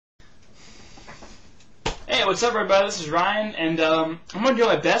Hey, what's up everybody, this is Ryan, and I'm going to do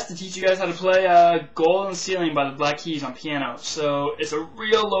my best to teach you guys how to play Golden Ceiling by the Black Keys on piano. So, it's a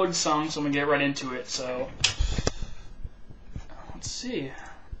real loaded song, so I'm going to get right into it. So, let's see.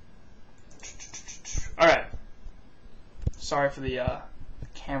 Alright. Sorry for the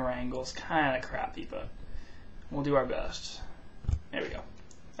camera angle, it's kind of crappy, but we'll do our best. There we go.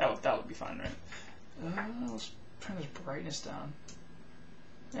 That would be fine, right? Let's turn this brightness down.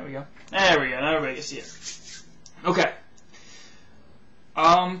 There we go. There we go. Now everybody can see it. Okay.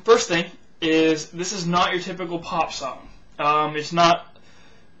 First thing is, this is not your typical pop song. It's not.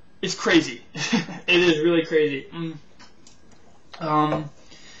 It's crazy. It is really crazy.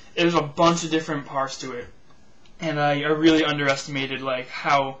 There's a bunch of different parts to it, and I really underestimated like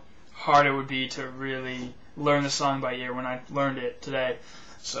how hard it would be to really learn the song by ear when I learned it today.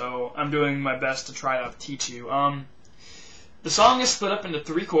 So I'm doing my best to try to teach you. The song is split up into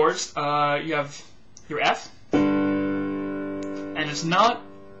 3 chords. You have your F, and it's not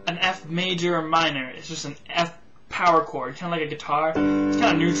an F major or minor. It's just an F power chord, kind of like a guitar. It's kind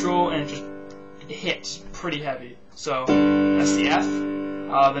of neutral, and it hits pretty heavy. So that's the F.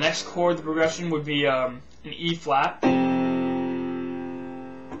 The next chord, the progression would be an E flat, and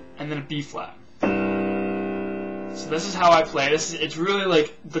then a B flat. So this is how I play. It's really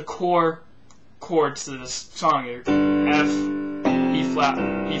like the core chords to this song here. F, E flat,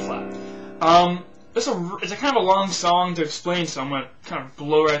 E flat. It's a kind of a long song to explain, so I'm going to kind of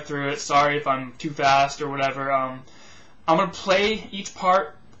blow right through it. Sorry if I'm too fast or whatever. I'm going to play each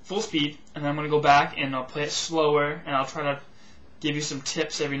part full speed, and then I'm going to go back and I'll play it slower, and I'll try to give you some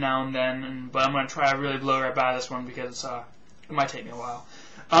tips every now and then, but I'm going to try to really blow right by this one because it might take me a while.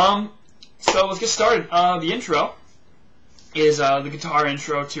 So let's get started. The intro is the guitar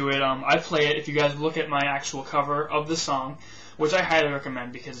intro to it. I play it if you guys look at my actual cover of the song, which I highly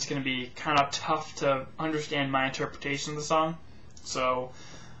recommend because it's going to be kind of tough to understand my interpretation of the song. So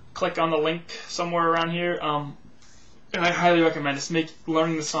click on the link somewhere around here. And I highly recommend it. It's make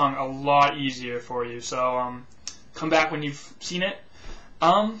learning the song a lot easier for you. So come back when you've seen it.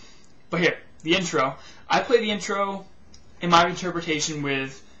 But here, the intro. I play the intro in my interpretation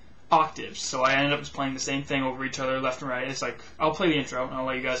with octaves, so I ended up just playing the same thing over each other, left and right. It's like, I'll play the intro, and I'll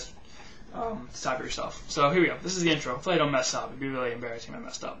let you guys decide for yourself. So here we go. This is the intro. Hopefully I don't mess up. It'd be really embarrassing if I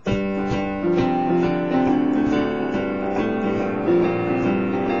messed up.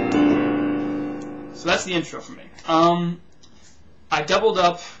 So that's the intro for me. I doubled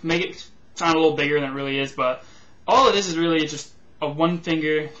up, make it sound a little bigger than it really is, but all it is really just a one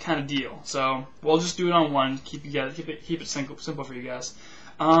finger kind of deal. So we'll just do it on one. Keep it simple for you guys.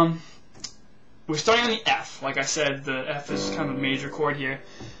 We're starting on the F. Like I said, the F is kind of a major chord here.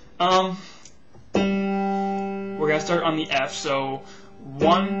 We're gonna start on the F. So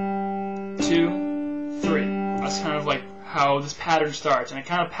 1, 2, 3. That's kind of like how this pattern starts, and it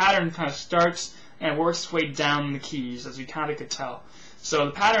pattern starts and works its way down the keys, as you kind of could tell. So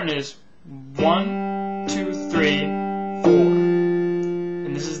the pattern is 1, 2, 3, 4,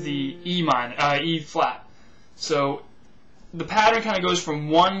 and this is the E minor, E flat. So the pattern kind of goes from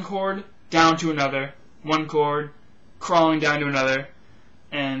one chord down to another, one chord crawling down to another,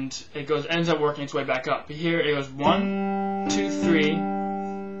 and it ends up working its way back up. But here it goes 1, 2, 3,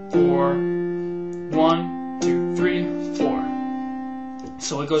 4, 1, 2, 3, 4.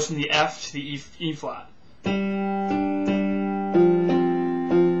 So it goes from the F to the E flat.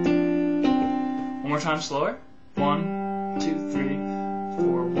 One more time slower. 1, 2, 3,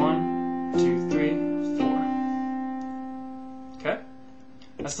 4, 1, 2, 3, 4. Okay?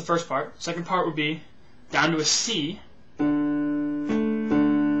 That's the first part. Second part would be down to a C. You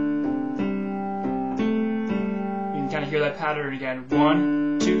can kind of hear that pattern again.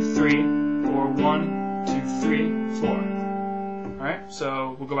 1, 2, 3, 4, 1, 2, 3, 4. Alright,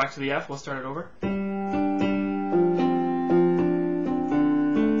 so we'll go back to the F. We'll start it over.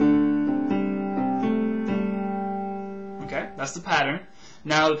 Okay, that's the pattern.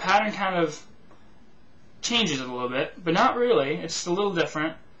 Now the pattern kind of changes it a little bit, but not really. It's a little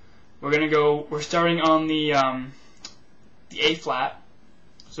different. We're starting on the A flat.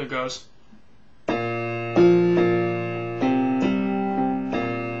 So it goes.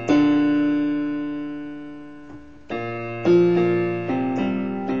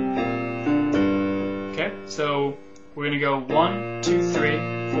 Okay, so we're gonna go 1, 2, 3,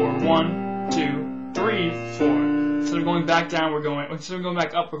 4, 1, 2, 3, 4. Instead of going back down, instead of going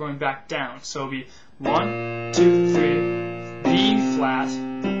back up, we're going back down. So it'll be 1, 2, 3, B flat.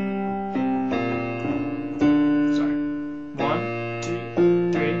 Sorry. 1,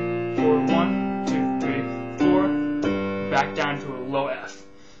 2, 3, 4, 1, 2, 3, 4. Back down to a low F.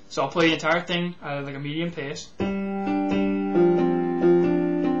 So I'll play the entire thing at like a medium pace.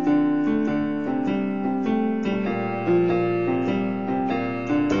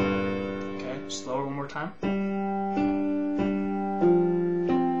 Okay, slower one more time.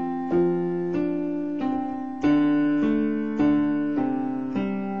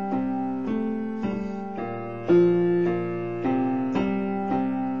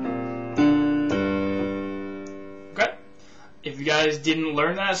 If you guys didn't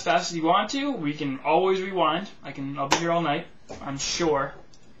learn that as fast as you want to, we can always rewind. I'll be here all night, I'm sure.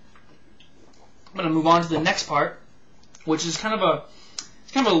 I'm gonna move on to the next part, which is kind of a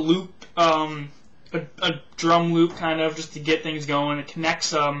loop, a drum loop, kind of, just to get things going. It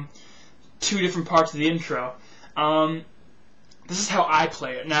connects two different parts of the intro. This is how I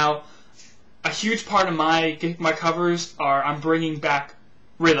play it. Now, a huge part of my covers are I'm bringing back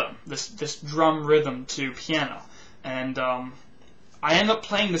rhythm, this drum rhythm to piano. And I end up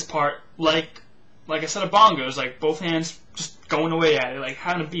playing this part like a set of bongos, like both hands just going away at it, like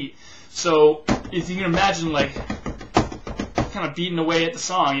having a beat. So if you can imagine, like kind of beating away at the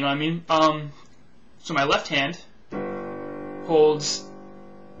song, you know what I mean? So my left hand holds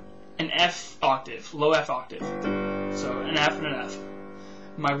an F octave, low F octave. So an F and an F.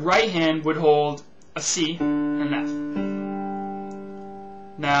 My right hand would hold a C and an F.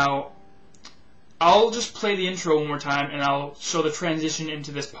 Now, I'll just play the intro one more time, and I'll show the transition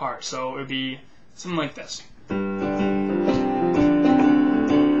into this part. So it would be something like this.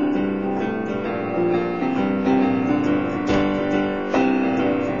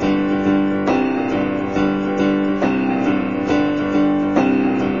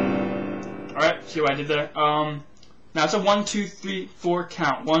 Alright, see what I did there? Now it's a 1, 2, 3, 4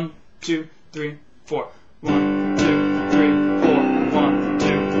 count. 1, 2, 3, 4. 1, 2, 3, 4. 1, 2,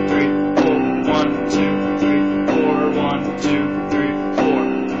 3, 4. 1, 2, 3, 4. 1, 2, 3,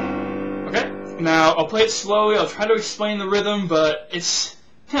 4. Okay, now I'll play it slowly. I'll try to explain the rhythm, but it's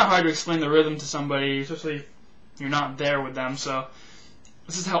kind of hard to explain the rhythm to somebody, especially if you're not there with them. So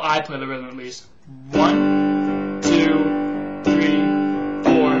this is how I play the rhythm, at least. 1, 2, 3,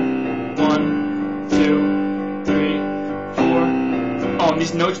 4. 1, 2, 3, 4. Oh, and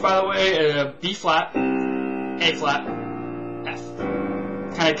these notes, by the way, B flat, A flat, F.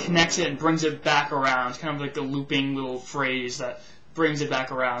 Kind of connects it and brings it back around. It's kind of like a looping little phrase that brings it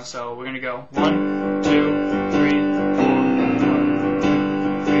back around. So we're gonna go 1, 2, 3, 4.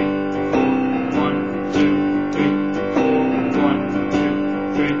 1, 2, 3, 4. 1, 2,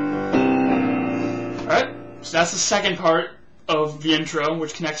 3. Alright, so that's the second part of the intro,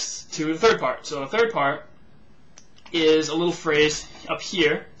 which connects to the third part. So the third part is a little phrase up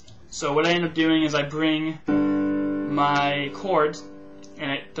here. So what I end up doing is I bring my chords,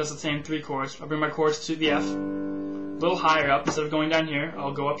 and it does the same 3 chords. I bring my chords to the F, a little higher up. Instead of going down here,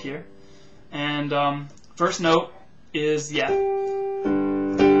 I'll go up here. And first note is the F.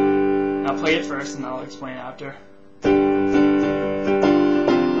 I'll play it first, and I'll explain after.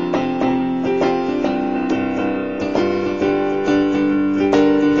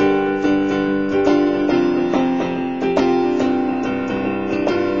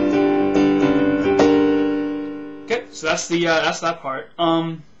 So that's that part.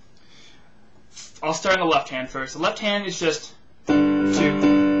 I'll start on the left hand first. The left hand is just 2, 4, 1,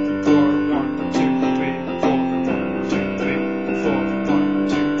 2, 3, 4, 1, 2, 3, 4, 1,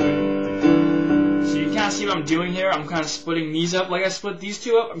 2, 3. So you kind of see what I'm doing here. I'm kind of splitting these up like I split these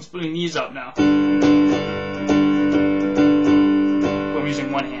two up. I'm splitting these up now. But I'm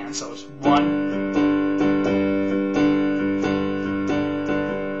using one hand, so it's 1.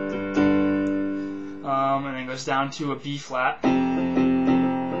 And then goes down to a B flat.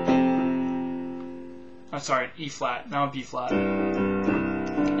 I'm sorry, E flat, now a B flat.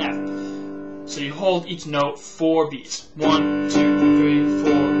 F. So you hold each note 4 beats. 1, 2, 3,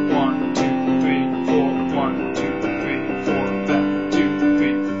 4, 1, 2, 3, 4, 1, 2, 3, 4, 2,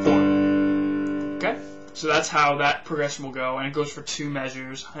 3, 4. Okay? So that's how that progression will go, and it goes for 2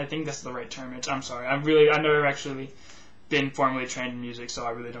 measures. I think that's the right term. I'm sorry. I've never actually been formally trained in music, so I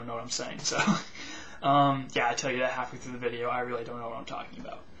really don't know what I'm saying. So yeah, I tell you that halfway through the video. I really don't know what I'm talking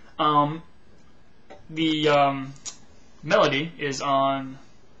about. The melody is on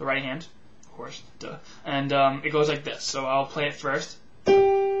the right hand, of course, duh. And it goes like this. So I'll play it first.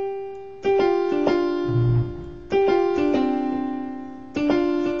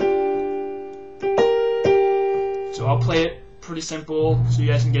 So I'll play it pretty simple so you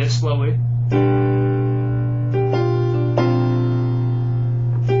guys can get it slowly.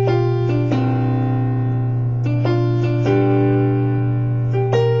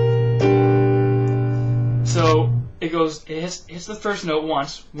 So it goes goes. It hits the first note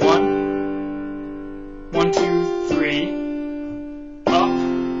once. 1, 1, 2, 3. Up.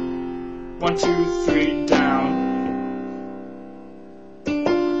 1, 2, 3. Down.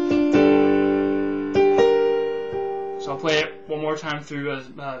 So I'll play it one more time through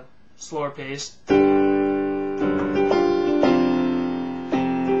a slower pace.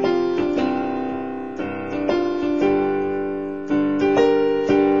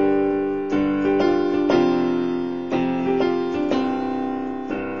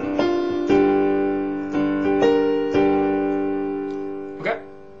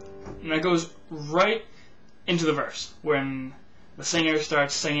 And that goes right into the verse when the singer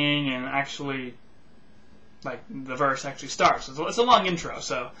starts singing and actually, like, the verse actually starts. It's a long intro,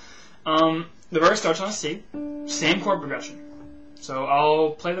 so the verse starts on a C, same chord progression. So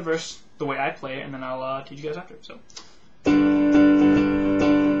I'll play the verse the way I play it, and then I'll teach you guys after. So.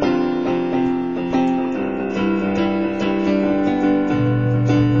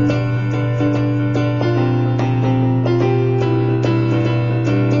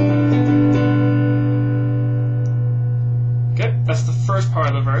 That's the first part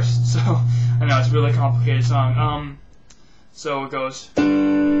of the verse, so I know it's a really complicated song. So it goes.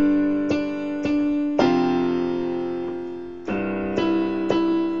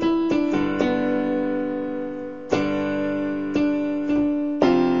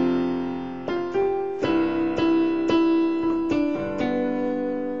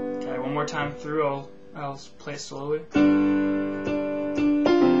 Okay, one more time through. I'll play it slowly.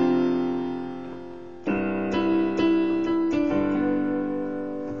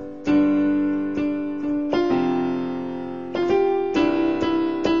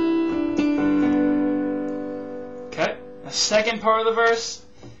 The second part of the verse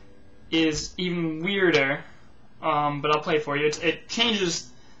is even weirder, but I'll play it for you. It changes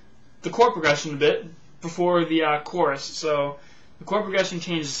the chord progression a bit before the chorus, so the chord progression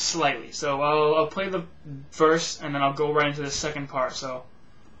changes slightly. So I'll play the verse, and then I'll go right into the second part. So.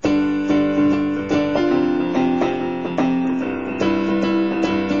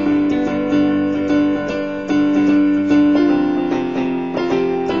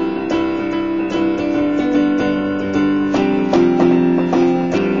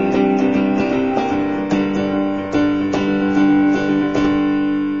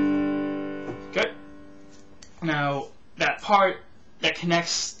 Now, that part that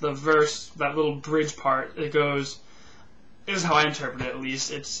connects the verse, that little bridge part, it goes, this is how I interpret it at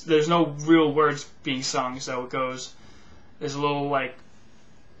least, there's no real words being sung, so it goes, there's a little like,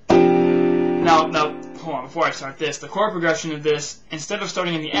 now, hold on, before I start this, the chord progression of this, instead of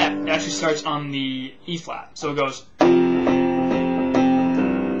starting in the F, it actually starts on the E flat, so it goes,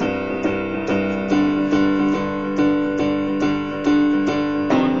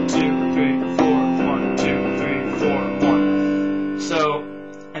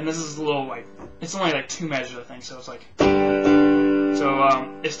 and this is a little like, it's only like 2 measures I think, so it's like,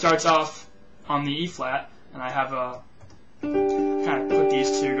 so it starts off on the E flat, and I have a, kind of put these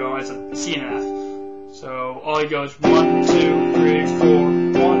two go as a C and an F. So all it goes 1, 2, 3, 4,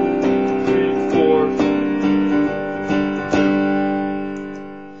 1, 3,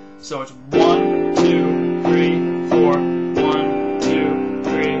 4. So it's 1, 2, 3, 4, 1, 2,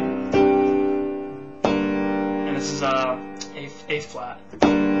 3, and this is A flat.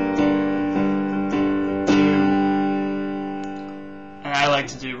 And I like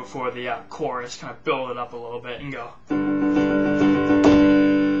to do before the chorus, kind of build it up a little bit and go.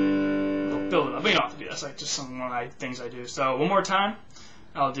 Build it up. But you don't have to do that. It's like just some of my things I do. So one more time,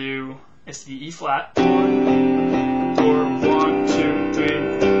 I'll do. It's the E flat. 1, 4, 1, 2, 3,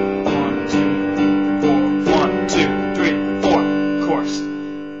 1, 2, 4, 1, 2, 3, 4. Chorus.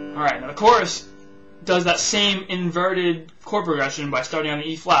 All right. Now the chorus does that same inverted chord progression by starting on the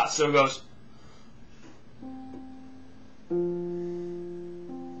E flat. So it goes.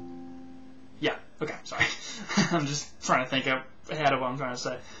 Yeah, okay, sorry. I'm just trying to think ahead of what I'm trying to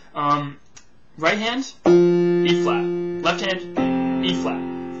say. Right hand, E flat. Left hand, E flat.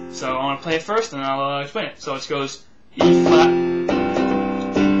 So I want to play it first and then I'll explain it. So it goes E flat.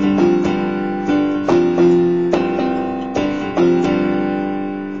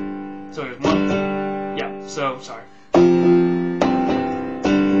 So here's 1. Yeah, so, sorry.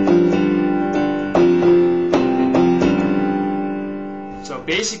 So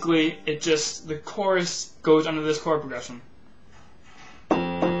basically, the chorus goes under this chord progression.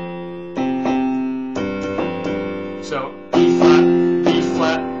 So E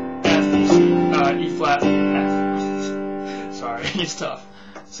flat, F, E flat, F. Sorry, it's tough.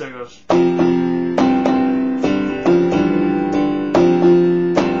 So it goes.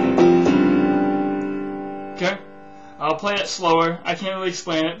 Okay, play it slower. I can't really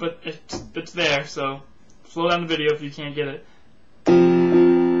explain it, but it's there, so slow down the video if you can't get it.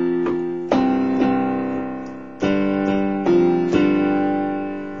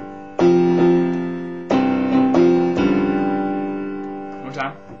 One more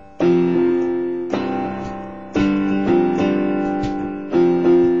time.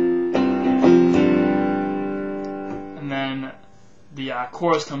 And then the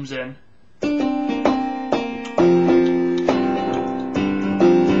chorus comes in.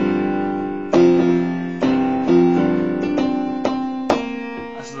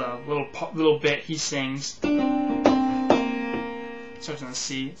 Little bit he sings. Starts on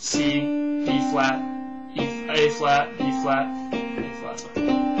C, B flat, A flat, B flat, A flat. Sorry.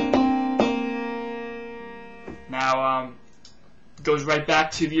 Now goes right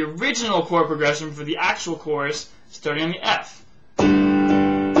back to the original chord progression for the actual chorus, starting on the F.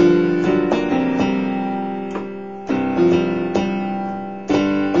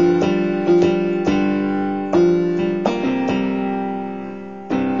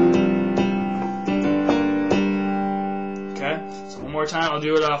 So one more time, I'll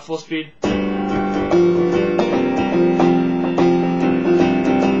do it full speed.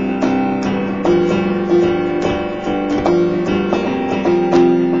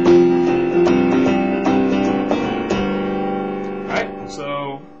 Alright,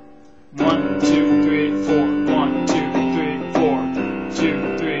 so 1, 2, 3, 4, 1, 2, 3, 4,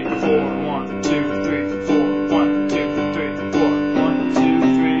 2, 3, 4, 1, 2, 3, 4, 1, 2, 3, 4, 1, 2,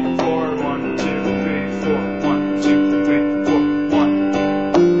 3, 4, 1, 2, 3, 4, 1, 2, 3, 4, 1.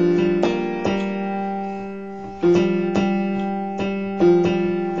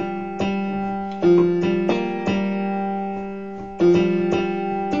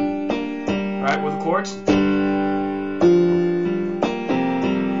 Alright, with the chords.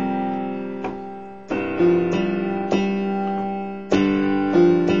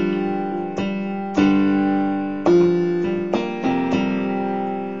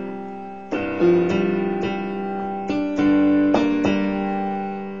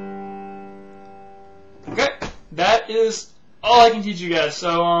 Okay, that is all I can teach you guys.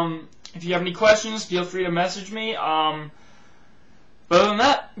 So, if you have any questions, feel free to message me. But other than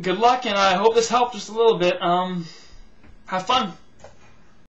that, good luck, and I hope this helped just a little bit. Have fun.